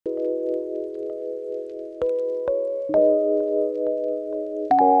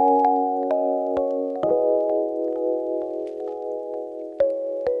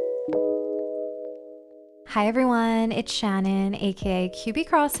Hi everyone, it's Shannon, aka QB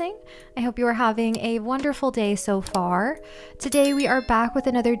Crossing. I hope you are having a wonderful day so far. Today we are back with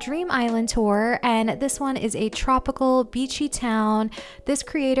another Dream Island tour, and this one is a tropical beachy town. This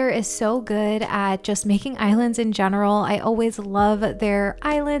creator is so good at just making islands in general. I always love their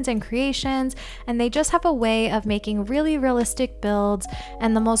islands and creations, and they just have a way of making really realistic builds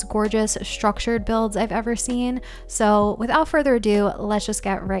and the most gorgeous structured builds I've ever seen. So without further ado, let's just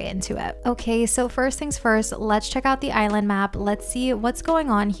get right into it. Okay, so first things first, let's check out the island map. Let's see what's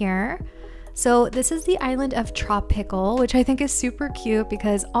going on here. So this is the island of Tropical, which I think is super cute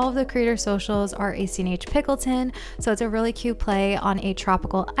because all of the creator socials are ACNH Pickleton, so it's a really cute play on a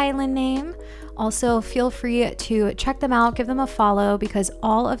tropical island name. Also, feel free to check them out, give them a follow because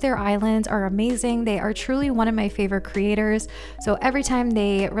all of their islands are amazing. They are truly one of my favorite creators. So every time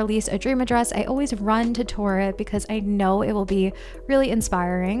they release a dream address, I always run to tour it because I know it will be really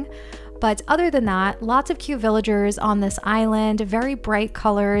inspiring. But other than that, lots of cute villagers on this island, very bright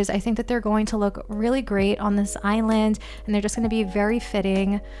colors. I think that they're going to look really great on this island and they're just going to be very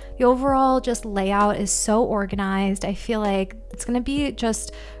fitting. The overall just layout is so organized. I feel like it's going to be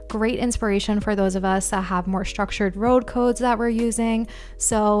just great inspiration for those of us that have more structured road codes that we're using.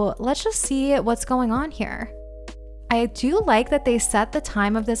 So let's just see what's going on here. I do like that they set the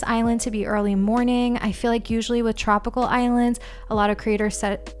time of this island to be early morning. I feel like usually with tropical islands, a lot of creators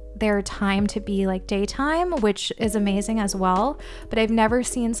set their time to be like daytime, which is amazing as well, but I've never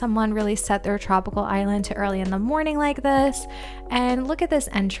seen someone really set their tropical island to early in the morning like this. And look at this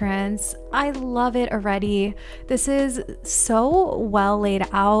entrance. I love it already. This is so well laid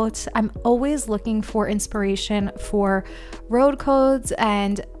out. I'm always looking for inspiration for road codes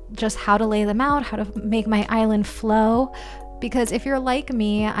and just how to lay them out, how to make my island flow. Because if you're like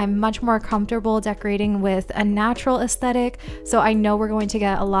me, I'm much more comfortable decorating with a natural aesthetic. So I know we're going to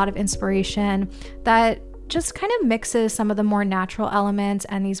get a lot of inspiration that just kind of mixes some of the more natural elements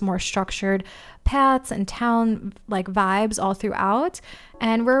and these more structured paths and town like vibes all throughout.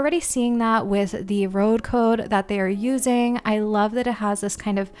 And we're already seeing that with the road code that they are using. I love that it has this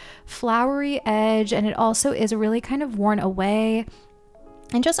kind of flowery edge and it also is really kind of worn away.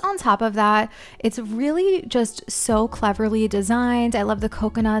 And just on top of that, it's really just so cleverly designed. I love the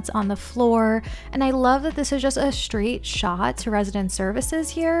coconuts on the floor. And I love that this is just a straight shot to resident services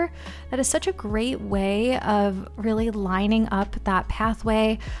here. That is such a great way of really lining up that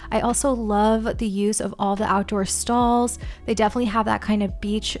pathway. I also love the use of all the outdoor stalls. They definitely have that kind of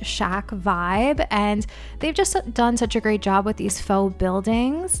beach shack vibe. And they've just done such a great job with these faux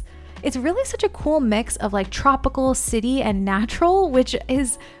buildings. It's really such a cool mix of like tropical, city, and natural, which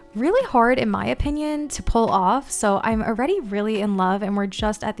is really hard in my opinion to pull off. So I'm already really in love and we're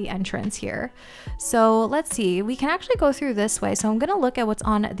just at the entrance here. So let's see, we can actually go through this way. So I'm gonna look at what's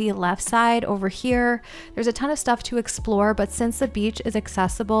on the left side over here. There's a ton of stuff to explore, but since the beach is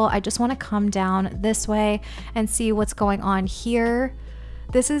accessible, I just wanna come down this way and see what's going on here.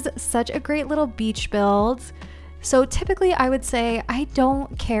 This is such a great little beach build. So typically I would say I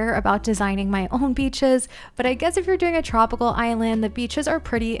don't care about designing my own beaches, but I guess if you're doing a tropical island, the beaches are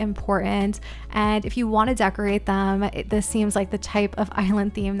pretty important. And if you want to decorate them, this seems like the type of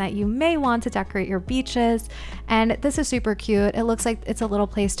island theme that you may want to decorate your beaches. And this is super cute. It looks like it's a little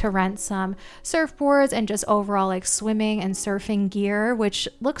place to rent some surfboards and just overall like swimming and surfing gear, which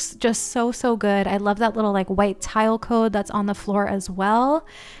looks just so good. I love that little like white tile code that's on the floor as well.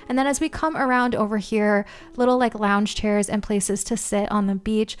 And then as we come around over here, little like lounge chairs and places to sit on the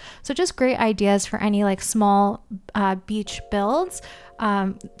beach. So just great ideas for any like small beach builds.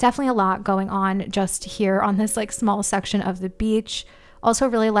 Definitely a lot going on just here on this like small section of the beach. Also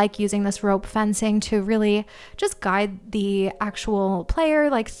really like using this rope fencing to really just guide the actual player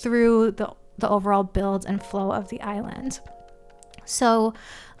like through the overall build and flow of the island. So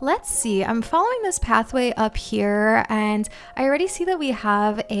let's see, I'm following this pathway up here and I already see that we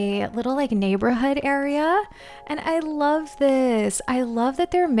have a little like neighborhood area and I love this. I love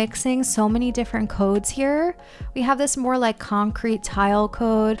that they're mixing so many different codes here. We have this more like concrete tile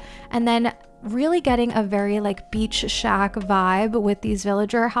code and then really getting a very like beach shack vibe with these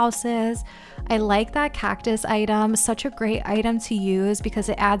villager houses. I like that cactus item, such a great item to use because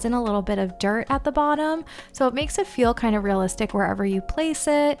it adds in a little bit of dirt at the bottom. So it makes it feel kind of realistic wherever you place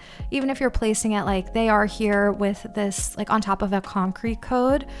it, even if you're placing it like they are here with this like on top of a concrete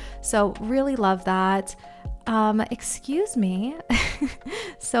code. So really love that. Excuse me.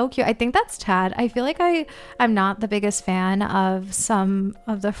 So cute. I think that's Tad. I feel like I'm not the biggest fan of some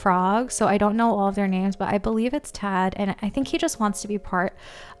of the frogs, so I don't know all of their names, but I believe it's Tad, and I think he just wants to be part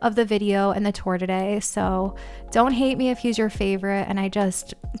of the video and the tour today. So don't hate me if he's your favorite and I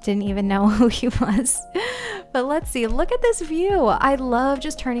just didn't even know who he was. But let's see. Look at this view. I love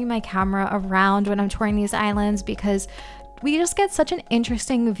just turning my camera around when I'm touring these islands because we just get such an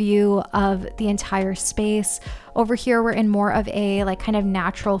interesting view of the entire space. Over here, we're in more of a like kind of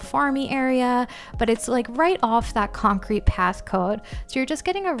natural farmy area, but it's like right off that concrete path code. So you're just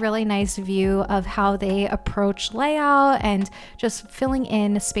getting a really nice view of how they approach layout and just filling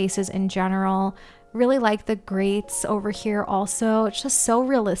in spaces in general. Really like the grates over here also. It's just so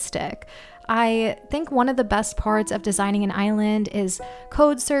realistic. I think one of the best parts of designing an island is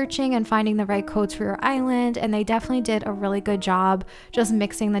code searching and finding the right codes for your island, and they definitely did a really good job just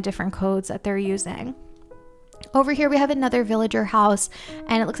mixing the different codes that they're using. Over here we have another villager house,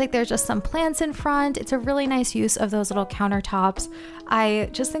 and it looks like there's just some plants in front. It's a really nice use of those little countertops. I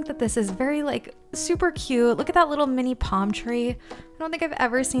just think that this is very like super cute. Look at that little mini palm tree. I don't think I've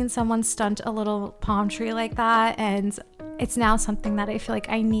ever seen someone stunt a little palm tree like that, and it's now something that I feel like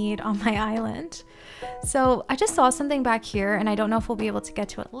I need on my island. So I just saw something back here, and I don't know if we'll be able to get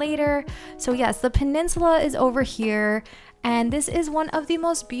to it later. So yes, the peninsula is over here, and this is one of the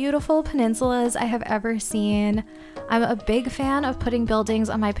most beautiful peninsulas I have ever seen. I'm a big fan of putting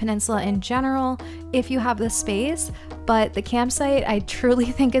buildings on my peninsula in general if you have the space, but the campsite I truly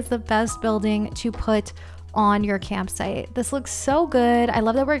think is the best building to put on your campsite. This looks so good. I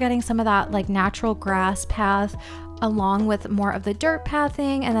love that we're getting some of that like natural grass path along with more of the dirt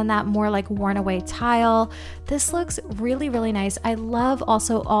pathing and then that more like worn away tile. This looks really, really nice. I love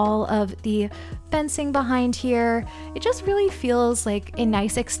also all of the fencing behind here. It just really feels like a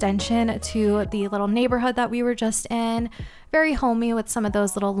nice extension to the little neighborhood that we were just in. Very homey with some of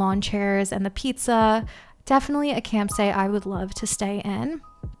those little lawn chairs and the pizza. Definitely a campsite I would love to stay in.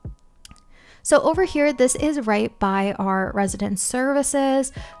 So over here, this is right by our resident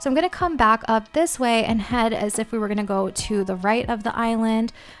services. So I'm going to come back up this way and head as if we were going to go to the right of the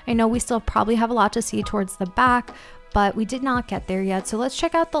island. I know we still probably have a lot to see towards the back, but we did not get there yet. So let's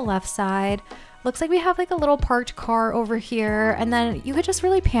check out the left side. Looks like we have like a little parked car over here, and then you could just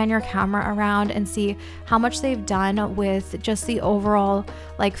really pan your camera around and see how much they've done with just the overall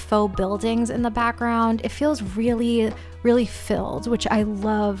like faux buildings in the background. It feels really, really filled, which I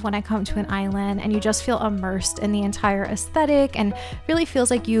love when I come to an island and you just feel immersed in the entire aesthetic and really feels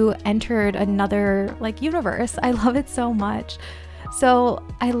like you entered another like universe. I love it so much. So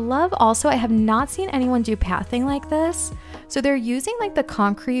I love also, I have not seen anyone do pathing like this. So they're using like the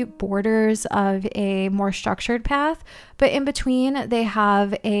concrete borders of a more structured path, but in between they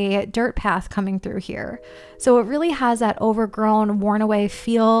have a dirt path coming through here. So it really has that overgrown, worn away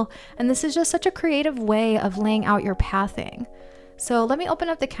feel. And this is just such a creative way of laying out your pathing. So let me open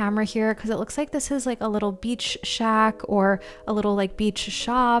up the camera here because it looks like this is like a little beach shack or a little like beach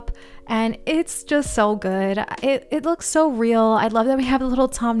shop, and it's just so good. It looks so real. I love that we have a little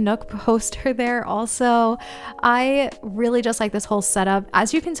Tom Nook poster there also. I really just like this whole setup.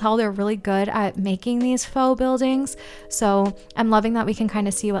 As you can tell, they're really good at making these faux buildings. So I'm loving that we can kind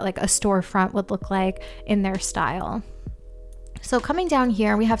of see what like a storefront would look like in their style. So coming down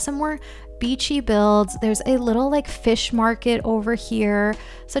here, we have some more beachy builds. There's a little like fish market over here.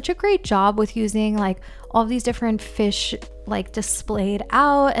 Such a great job with using like all these different fish like displayed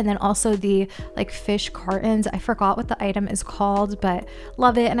out, and then also the like fish cartons. I forgot what the item is called, but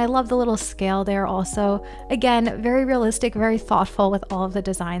love it. And I love the little scale there also. Again, very realistic, very thoughtful with all of the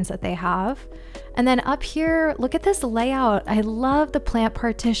designs that they have. And then up here, look at this layout. I love the plant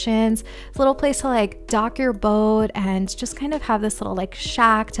partitions. It's a little place to like dock your boat and just kind of have this little like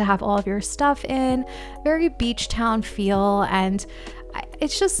shack to have all of your stuff in. Very beach town feel, and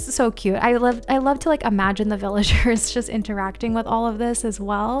it's just so cute. I love to like imagine the villagers just interacting with all of this as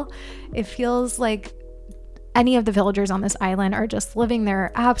well. It feels like any of the villagers on this island are just living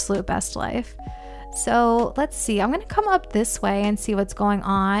their absolute best life. So let's see, I'm gonna come up this way and see what's going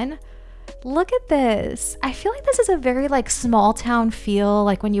on. Look at this. I feel like this is a very like small town feel,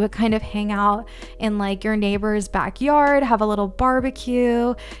 like when you would kind of hang out in like your neighbor's backyard, have a little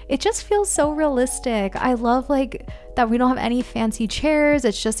barbecue. It just feels so realistic. I love like that we don't have any fancy chairs.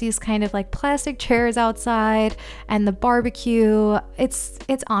 It's just these kind of like plastic chairs outside and the barbecue. It's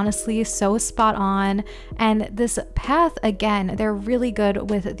honestly so spot on. And this path, again, they're really good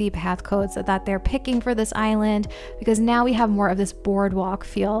with the path codes that they're picking for this island, because now we have more of this boardwalk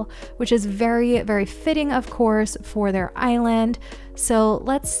feel, which is very, very fitting, of course, for their island. So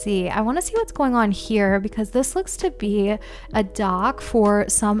let's see. I want to see what's going on here because this looks to be a dock for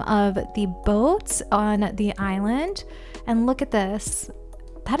some of the boats on the island. And look at this.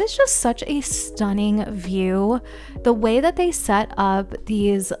 That is just such a stunning view. The way that they set up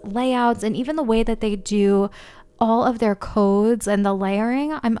these layouts and even the way that they do all of their codes and the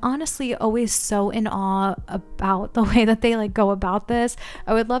layering, I'm honestly always so in awe about the way that they like go about this.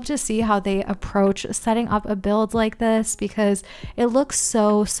 I would love to see how they approach setting up a build like this because it looks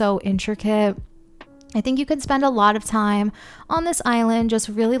so intricate. I think you could spend a lot of time on this island just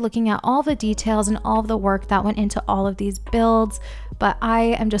really looking at all the details and all of the work that went into all of these builds, but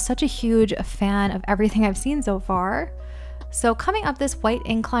I am just such a huge fan of everything I've seen so far. So coming up this white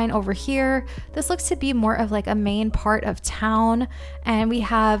incline over here, this looks to be more of like a main part of town, and we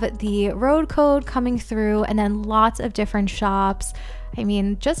have the road code coming through and then lots of different shops. I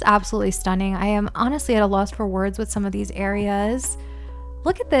mean, just absolutely stunning. I am honestly at a loss for words with some of these areas.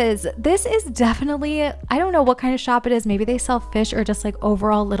 Look at this. This is definitely, I don't know what kind of shop it is. Maybe they sell fish or just like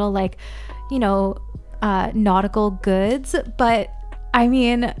overall little like, you know, nautical goods, but I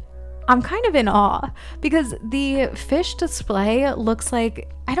mean, I'm kind of in awe because the fish display looks like,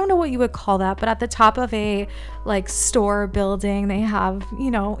 I don't know what you would call that, but at the top of a like store building, they have, you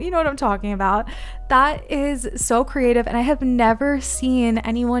know what I'm talking about. That is so creative, and I have never seen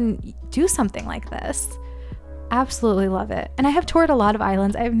anyone do something like this. Absolutely love it. And I have toured a lot of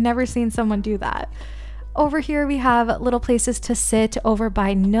islands. I've never seen someone do that. Over here, we have little places to sit over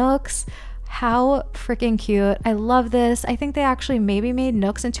by nooks. How freaking cute. I love this. I think they actually maybe made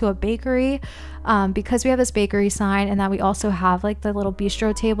nooks into a bakery because we have this bakery sign, and that we also have like the little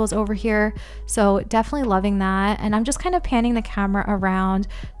bistro tables over here. So definitely loving that. And I'm just kind of panning the camera around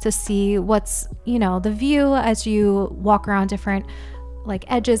to see what's, you know, the view as you walk around different like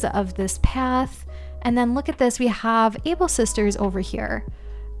edges of this path. And then look at this. We have Able Sisters over here.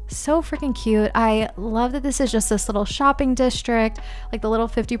 So freaking cute. I love that this is just this little shopping district. Like the little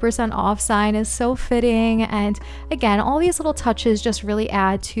 50% off sign is so fitting, and again, all these little touches just really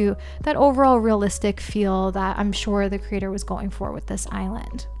add to that overall realistic feel that I'm sure the creator was going for with this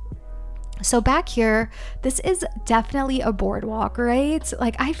island. So back here, this is definitely a boardwalk, right?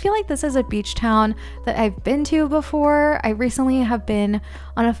 Like I feel like this is a beach town that I've been to before. I recently have been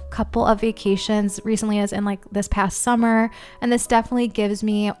on a couple of vacations, recently as in like this past summer, and this definitely gives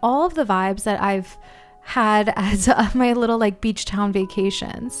me all of the vibes that I've had as my little like beach town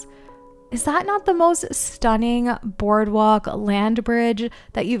vacations. Is that not the most stunning boardwalk land bridge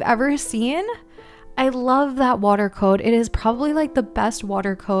that you've ever seen? I love that water code. It is probably like the best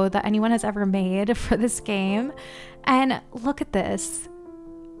water code that anyone has ever made for this game. And look at this.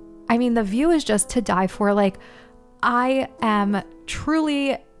 I mean, the view is just to die for. Like, I am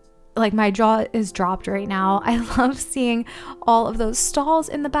truly, like, my jaw is dropped right now. I love seeing all of those stalls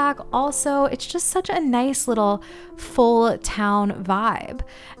in the back. Also, it's just such a nice little full town vibe.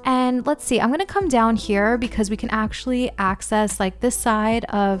 And let's see, I'm gonna come down here because we can actually access like this side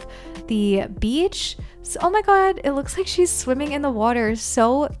of the beach. So, oh my God, it looks like she's swimming in the water.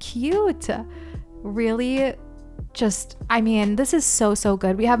 So cute. Really just, I mean, this is so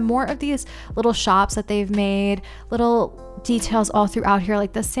good. We have more of these little shops that they've made, little details all throughout here,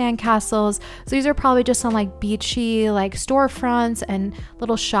 like the sand castles. So these are probably just some like beachy like storefronts and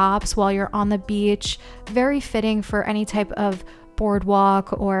little shops while you're on the beach. Very fitting for any type of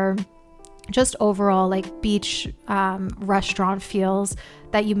boardwalk or just overall like beach restaurant feels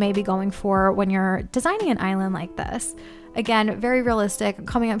that you may be going for when you're designing an island like this. Again, very realistic.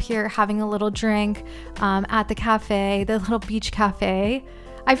 Coming up here, having a little drink at the cafe, the little beach cafe.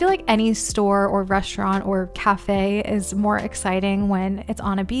 I feel like any store or restaurant or cafe is more exciting when it's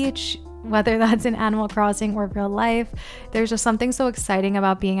on a beach, whether that's in Animal Crossing or real life. There's just something so exciting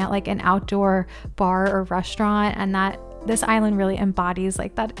about being at like an outdoor bar or restaurant, and that this island really embodies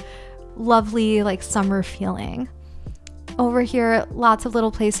like that lovely like summer feeling. Over here, lots of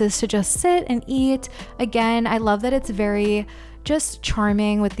little places to just sit and eat. Again, I love that it's very just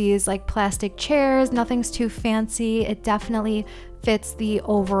charming with these like plastic chairs. Nothing's too fancy. It definitely fits the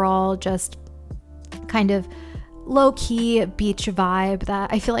overall just kind of low-key beach vibe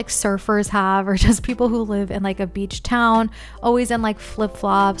that I feel like surfers have, or just people who live in like a beach town, always in like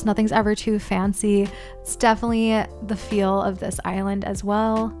flip-flops. Nothing's ever too fancy. It's definitely the feel of this island as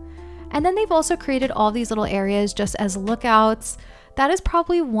well. And then they've also created all these little areas just as lookouts. That is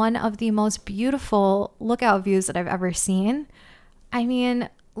probably one of the most beautiful lookout views that I've ever seen. I mean,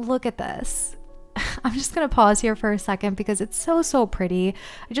 look at this. I'm just gonna pause here for a second because it's so pretty.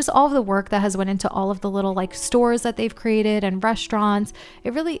 Just all of the work that has went into all of the little like stores that they've created and restaurants.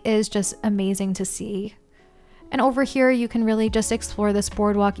 It really is just amazing to see. And over here, you can really just explore this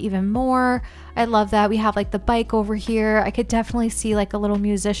boardwalk even more. I love that we have like the bike over here. I could definitely see like a little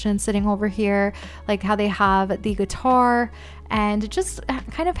musician sitting over here, like how they have the guitar, and just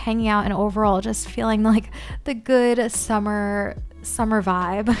kind of hanging out and overall just feeling like the good summer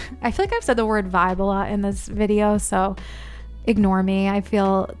vibe. I feel like I've said the word vibe a lot in this video, so ignore me. I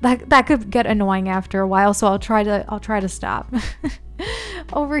feel that could get annoying after a while, so I'll try to stop.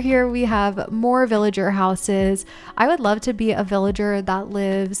 Over here we have more villager houses. I would love to be a villager that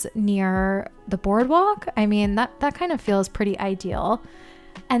lives near the boardwalk. I mean, that kind of feels pretty ideal.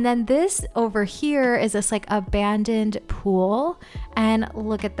 And then this over here is this like abandoned pool, and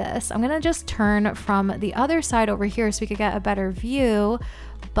look at this. I'm gonna just turn from the other side over here so we could get a better view,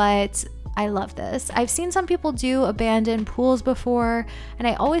 but I love this. I've seen some people do abandoned pools before, and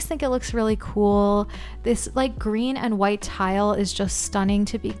I always think it looks really cool. This like green and white tile is just stunning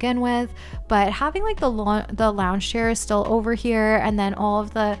to begin with, but having like the lounge chair still over here, and then all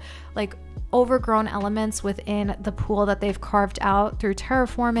of the like overgrown elements within the pool that they've carved out through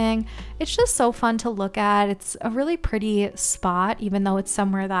terraforming, it's just so fun to look at. It's a really pretty spot, even though it's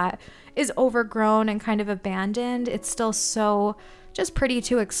somewhere that is overgrown and kind of abandoned. It's still so just pretty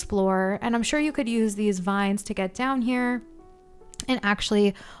to explore, and I'm sure you could use these vines to get down here and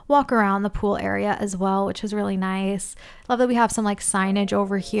actually walk around the pool area as well, which is really nice. Love that we have some like signage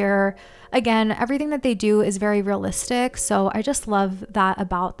over here. Again, everything that they do is very realistic, so I just love that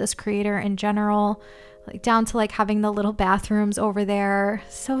about this creator in general, like down to like having the little bathrooms over there.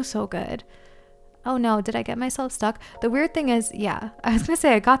 So good. Oh no, did I get myself stuck? The weird thing is, yeah, I was gonna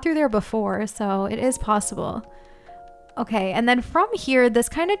say I got through there before, so it is possible. Okay, and then from here, this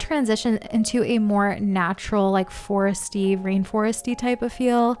kind of transitions into a more natural, like foresty, rainforesty type of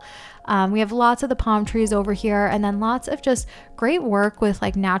feel. We have lots of the palm trees over here, and then lots of just great work with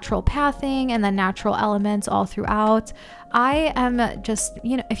like natural pathing and then natural elements all throughout. I am just,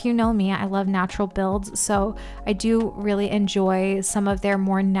 you know, if you know me, I love natural builds, so I do really enjoy some of their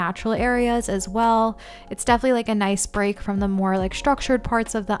more natural areas as well. It's definitely like a nice break from the more like structured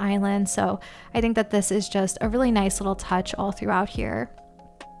parts of the island, so I think that this is just a really nice little touch all throughout here.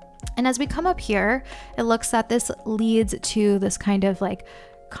 And as we come up here, it looks that this leads to this kind of like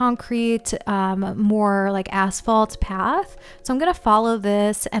concrete, more like asphalt path. So I'm gonna follow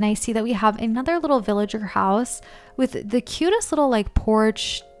this, and I see that we have another little villager house with the cutest little like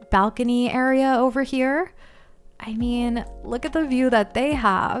porch balcony area over here. I mean, look at the view that they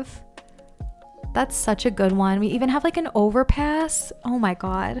have. That's such a good one. We even have like an overpass. Oh my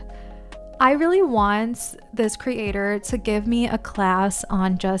god. I really want this creator to give me a class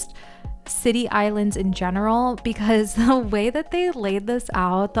on just city islands in general, because the way that they laid this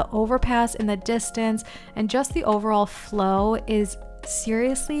out, the overpass in the distance and just the overall flow is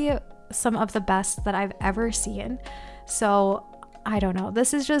seriously some of the best that I've ever seen. So I don't know,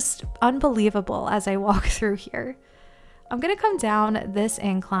 this is just unbelievable as I walk through here. I'm gonna come down this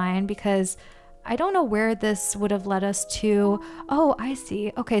incline because I don't know where this would have led us to. Oh, I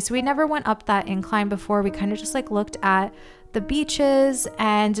see. Okay, so we never went up that incline before. We kind of just like looked at the beaches,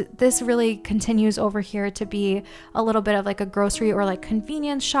 and this really continues over here to be a little bit of like a grocery or like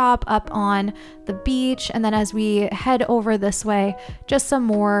convenience shop up on the beach. And then as we head over this way, just some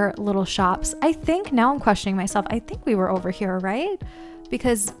more little shops. I think now I'm questioning myself. I think we were over here, right?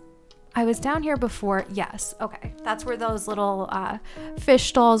 Because I was down here before. Yes. Okay. That's where those little fish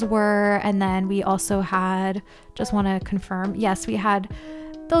stalls were. And then we also had, just want to confirm. Yes, we had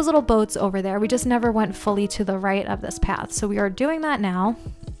those little boats over there. We just never went fully to the right of this path. So we are doing that now.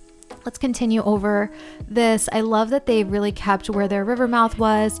 Let's continue over this. I love that they really kept where their river mouth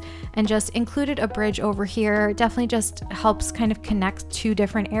was and just included a bridge over here. Definitely just helps kind of connect two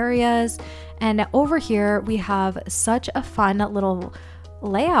different areas. And over here we have such a fun little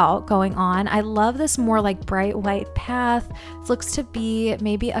layout going on. I love this more like bright white path. It looks to be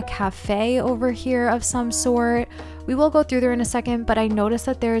maybe a cafe over here of some sort. We will go through there in a second, but I noticed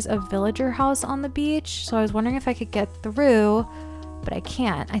that there's a villager house on the beach, so I was wondering if I could get through, but I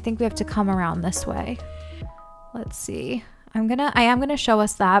can't. I think we have to come around this way. Let's see. I am gonna show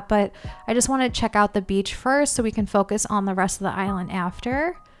us that, but I just want to check out the beach first so we can focus on the rest of the island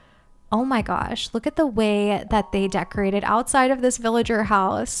after. Oh my gosh, look at the way that they decorated outside of this villager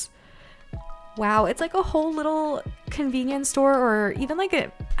house. Wow, it's like a whole little convenience store, or even like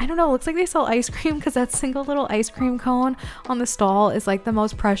I don't know, it looks like they sell ice cream, because that single little ice cream cone on the stall is like the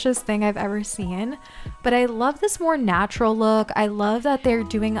most precious thing I've ever seen. But I love this more natural look. I love that they're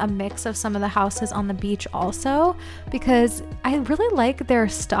doing a mix of some of the houses on the beach also, because I really like their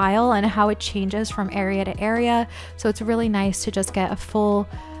style and how it changes from area to area. So it's really nice to just get a full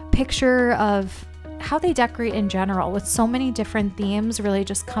picture of how they decorate in general, with so many different themes really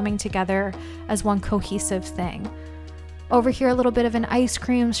just coming together as one cohesive thing. Over here, a little bit of an ice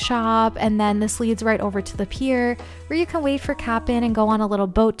cream shop, and then this leads right over to the pier where you can wait for captain and go on a little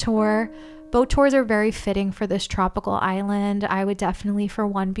boat tour. Boat tours are very fitting for this tropical island. I would definitely, for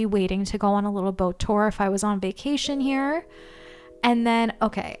one, be waiting to go on a little boat tour if I was on vacation here. And then,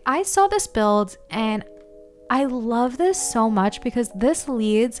 okay, I saw this build and I love this so much because this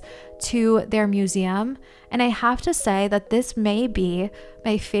leads to their museum. And I have to say that this may be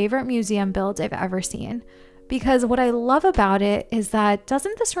my favorite museum build I've ever seen. Because what I love about it is that,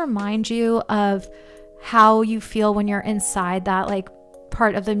 doesn't this remind you of how you feel when you're inside that like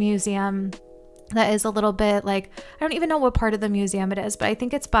part of the museum that is a little bit like, I don't even know what part of the museum it is, but I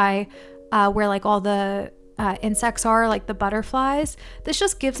think it's by where like all the insects are, like the butterflies. This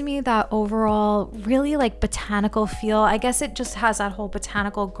just gives me that overall really like botanical feel. I guess it just has that whole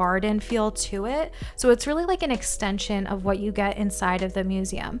botanical garden feel to it. So it's really like an extension of what you get inside of the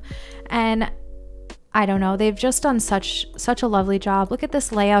museum. And I don't know, they've just done such a lovely job. Look at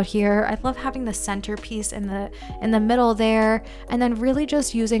this layout here. I love having the centerpiece in the middle there, and then really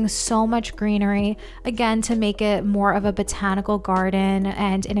just using so much greenery again to make it more of a botanical garden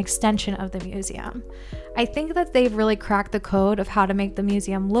and an extension of the museum. I think that they've really cracked the code of how to make the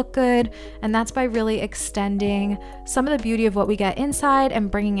museum look good, and that's by really extending some of the beauty of what we get inside and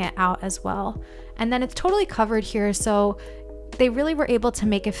bringing it out as well. And then it's totally covered here, so they really were able to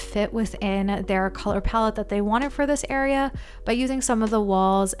make it fit within their color palette that they wanted for this area by using some of the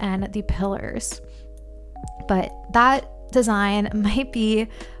walls and the pillars. But that design might be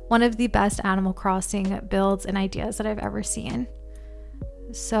one of the best Animal Crossing builds and ideas that I've ever seen.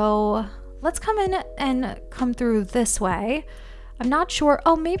 So let's come in and come through this way. I'm not sure.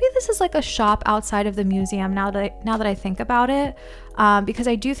 Oh, maybe this is like a shop outside of the museum now that I think about it, because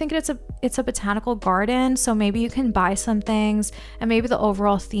I do think it's a botanical garden. So maybe you can buy some things, and maybe the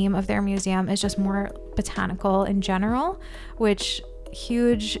overall theme of their museum is just more botanical in general, which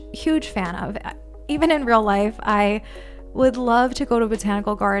huge fan of. Even in real life, I would love to go to a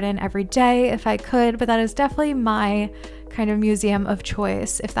botanical garden every day if I could, but that is definitely my kind of museum of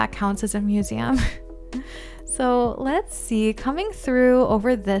choice, if that counts as a museum. So let's see, coming through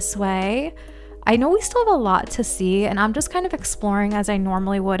over this way, I know we still have a lot to see, and I'm just kind of exploring as I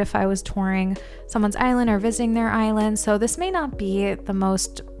normally would if I was touring someone's island or visiting their island. So this may not be the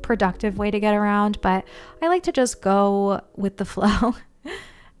most productive way to get around, but I like to just go with the flow.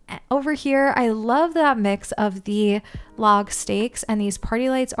 Over here, I love that mix of the log stakes and these party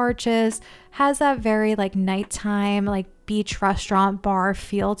lights arches. Has that very like nighttime, like beach restaurant bar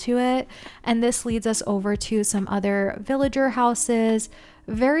feel to it. And this leads us over to some other villager houses.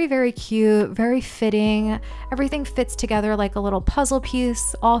 Very cute, very fitting. Everything fits together like a little puzzle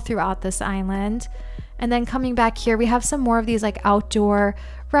piece all throughout this island. And then coming back here, we have some more of these like outdoor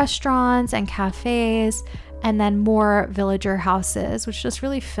restaurants and cafes, and then more villager houses, which just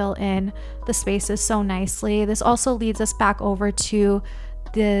really fill in the spaces so nicely. This also leads us back over to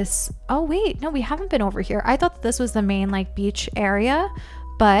this, oh wait, no, we haven't been over here. I thought that this was the main like beach area,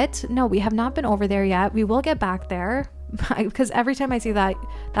 but no, we have not been over there yet. We will get back there because every time I see that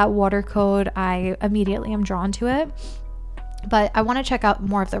water code, I immediately am drawn to it. But I want to check out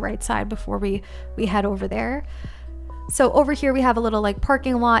more of the right side before we head over there. So over here we have a little like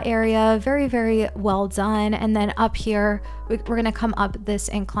parking lot area, very well done. And then up here, we're gonna come up this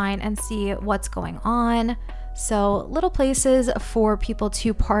incline and see what's going on. So little places for people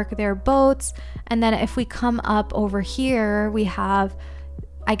to park their boats. And then if we come up over here, we have,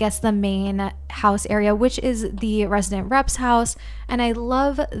 I guess, the main house area, which is the resident rep's house. And I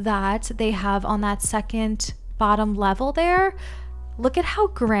love that they have on that second bottom level there, look at how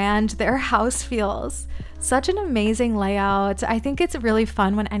grand their house feels. Such an amazing layout. I think it's really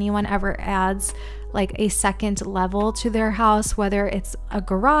fun when anyone ever adds like a second level to their house, whether it's a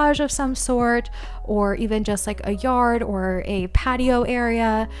garage of some sort or even just like a yard or a patio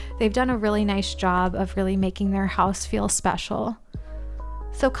area. They've done a really nice job of really making their house feel special.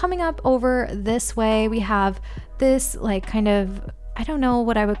 So coming up over this way, we have this like kind of, I don't know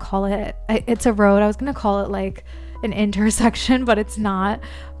what I would call it. It's a road. I was gonna call it like an intersection, but it's not.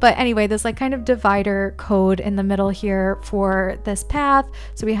 But anyway, this like kind of divider code in the middle here for this path.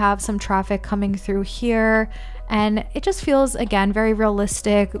 So we have some traffic coming through here, and it just feels, again, very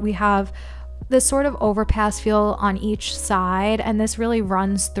realistic. We have this sort of overpass feel on each side, and this really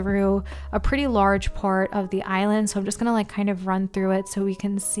runs through a pretty large part of the island. So I'm just gonna like kind of run through it so we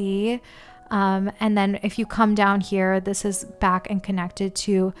can see. And then if you come down here, this is back and connected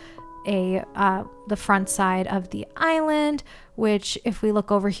to the front side of the island, which if we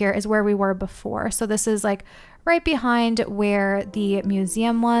look over here is where we were before. So this is like right behind where the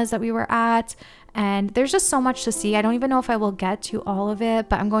museum was that we were at. And there's just so much to see. I don't even know if I will get to all of it,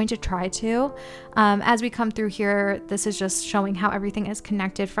 but I'm going to try to. As we come through here, this is just showing how everything is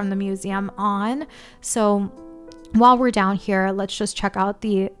connected from the museum on. So while we're down here, let's just check out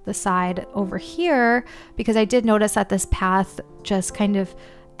the side over here, because I did notice that this path just kind of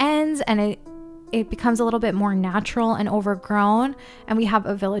ends and it becomes a little bit more natural and overgrown. And we have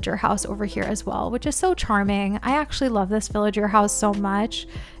a villager house over here as well, which is so charming. I actually love this villager house so much.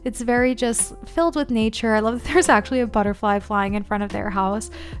 It's very just filled with nature. I love that there's actually a butterfly flying in front of their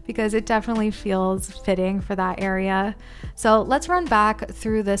house, because it definitely feels fitting for that area. So let's run back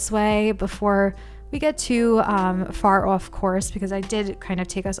through this way before we get too far off course, because I did kind of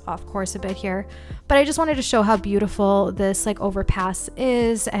take us off course a bit here. But I just wanted to show how beautiful this like overpass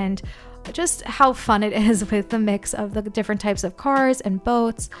is, and just how fun it is with the mix of the different types of cars and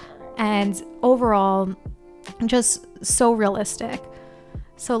boats, and overall just so realistic.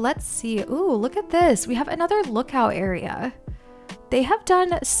 So let's see. Ooh, look at this. We have another lookout area. They have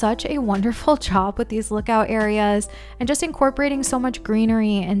done such a wonderful job with these lookout areas and just incorporating so much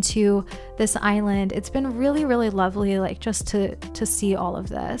greenery into this island. It's been really, really lovely, like just to see all of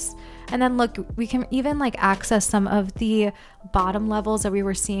this. And then look, we can even like access some of the bottom levels that we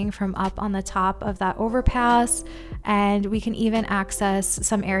were seeing from up on the top of that overpass. And we can even access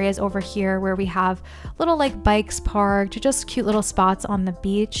some areas over here where we have little like bikes parked, just cute little spots on the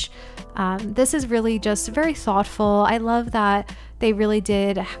beach. This is really just very thoughtful. I love that they really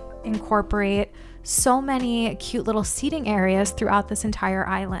did incorporate so many cute little seating areas throughout this entire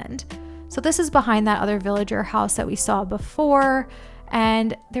island. So this is behind that other villager house that we saw before.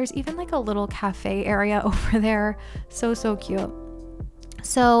 And there's even like a little cafe area over there. So cute.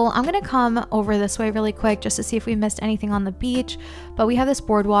 So I'm gonna come over this way really quick just to see if we missed anything on the beach, but we have this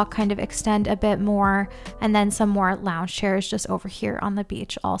boardwalk kind of extend a bit more, and then some more lounge chairs just over here on the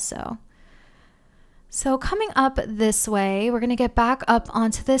beach also. So coming up this way, we're gonna get back up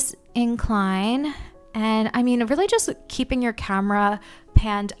onto this incline. And I mean, really just keeping your camera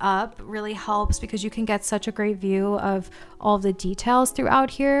panned up really helps, because you can get such a great view of all of the details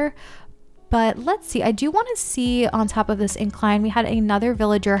throughout here. But let's see, I do want to see on top of this incline, we had another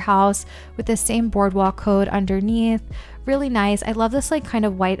villager house with the same boardwalk code underneath. Really nice. I love this like kind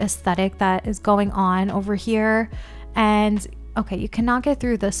of white aesthetic that is going on over here. And okay, you cannot get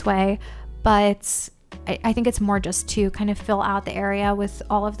through this way, but I think it's more just to kind of fill out the area with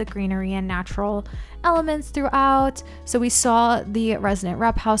all of the greenery and natural elements throughout. So we saw the resident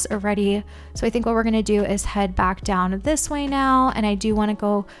rep house already. So I think what we're going to do is head back down this way now. And I do want to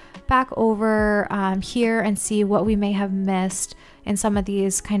go back over here and see what we may have missed in some of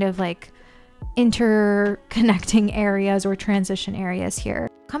these kind of like interconnecting areas or transition areas here.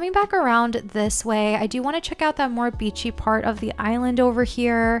 Coming back around this way, I do want to check out that more beachy part of the island over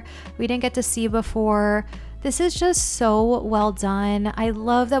here we didn't get to see before. This is just so well done. I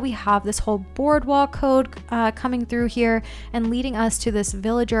love that we have this whole boardwalk code coming through here and leading us to this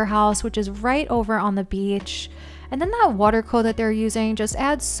villager house, which is right over on the beach. And then that water code that they're using just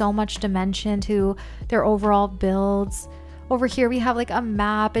adds so much dimension to their overall builds. Over here we have like a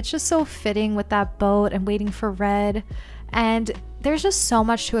map. It's just so fitting with that boat and waiting for red. And there's just so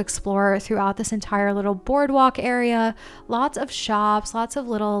much to explore throughout this entire little boardwalk area. Lots of shops, lots of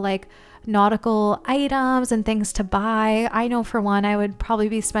little like nautical items and things to buy. I know for one, I would probably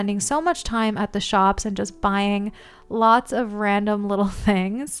be spending so much time at the shops and just buying lots of random little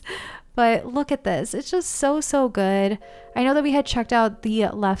things. But look at this. It's just so good. I know that we had checked out the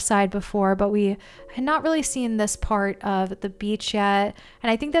left side before, but we had not really seen this part of the beach yet.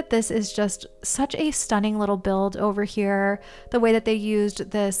 And I think that this is just such a stunning little build over here. The way that they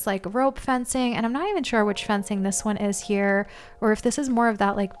used this like rope fencing, and I'm not even sure which fencing this one is here, or if this is more of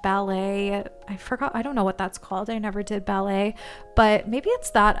that like ballet. I forgot. I don't know what that's called. I never did ballet, but maybe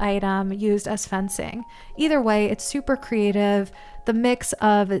it's that item used as fencing. Either way, it's super creative. The mix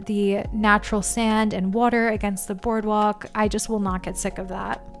of the natural sand and water against the boardwalk, I just will not get sick of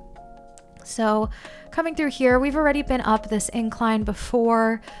that. So coming through here, we've already been up this incline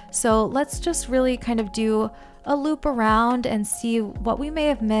before, so let's just really kind of do a loop around and see what we may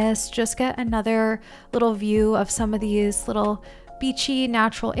have missed. Just get another little view of some of these little beachy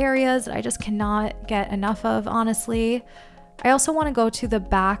natural areas that I just cannot get enough of, honestly. I also want to go to the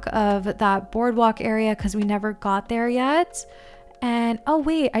back of that boardwalk area because we never got there yet. And oh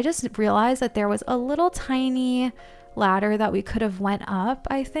wait, I just realized that there was a little tiny ladder that we could have went up,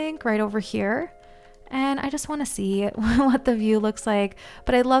 I think, right over here. and I just want to see what the view looks like.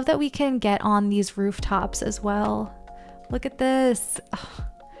 But I love that we can get on these rooftops as well. Look at this. Ugh.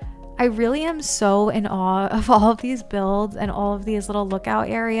 I really am so in awe of all of these builds and all of these little lookout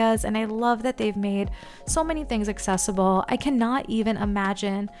areas, and I love that they've made so many things accessible. I cannot even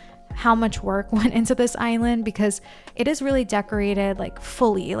imagine how much work went into this island because it is really decorated like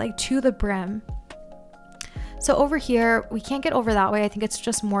fully, like to the brim. So over here, we can't get over that way. I think it's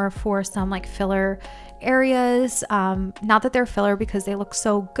just more for some like filler areas. Not that they're filler because they look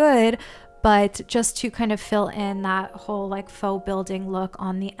so good, but just to kind of fill in that whole like faux building look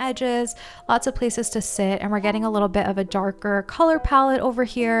on the edges. Lots of places to sit, and we're getting a little bit of a darker color palette over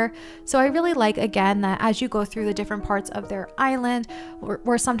here. So I really like, again, that as you go through the different parts of their island,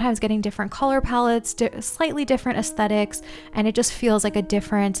 we're sometimes getting different color palettes, slightly different aesthetics, and it just feels like a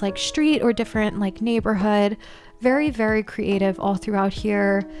different like street or different like neighborhood. Very, very creative all throughout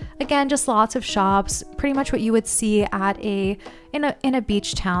here. Again, just lots of shops, pretty much what you would see at in a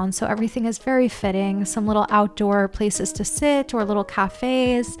beach town. So everything is very fitting. Some little outdoor places to sit or little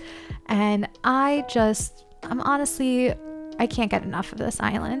cafes. And I'm honestly, I can't get enough of this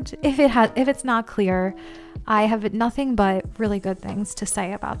island. If it's not clear, I have nothing but really good things to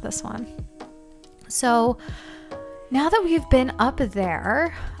say about this one. So now that we've been up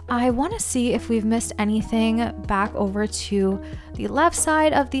there, I want to see if we've missed anything back over to the left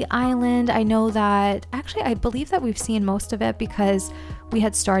side of the island. I know that, actually, I believe that we've seen most of it because we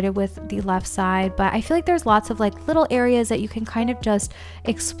had started with the left side, but I feel like there's lots of like little areas that you can kind of just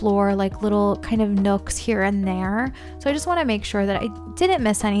explore, like little kind of nooks here and there. So I just want to make sure that I didn't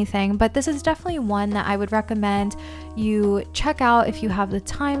miss anything, but this is definitely one that I would recommend you check out if you have the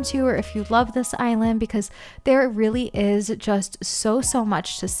time to, or if you love this island, because there really is just so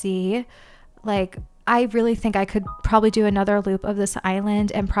much to see. Like, I really think I could probably do another loop of this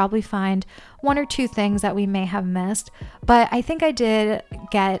island and probably find one or two things that we may have missed, but I think I did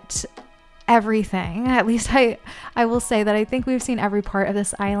get everything. At least I will say that I think we've seen every part of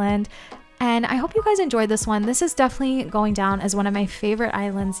this island, and I hope you guys enjoyed this one. This is definitely going down as one of my favorite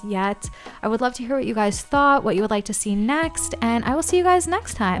islands yet. I would love to hear what you guys thought, what you would like to see next, and I will see you guys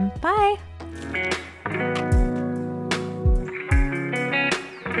next time. Bye!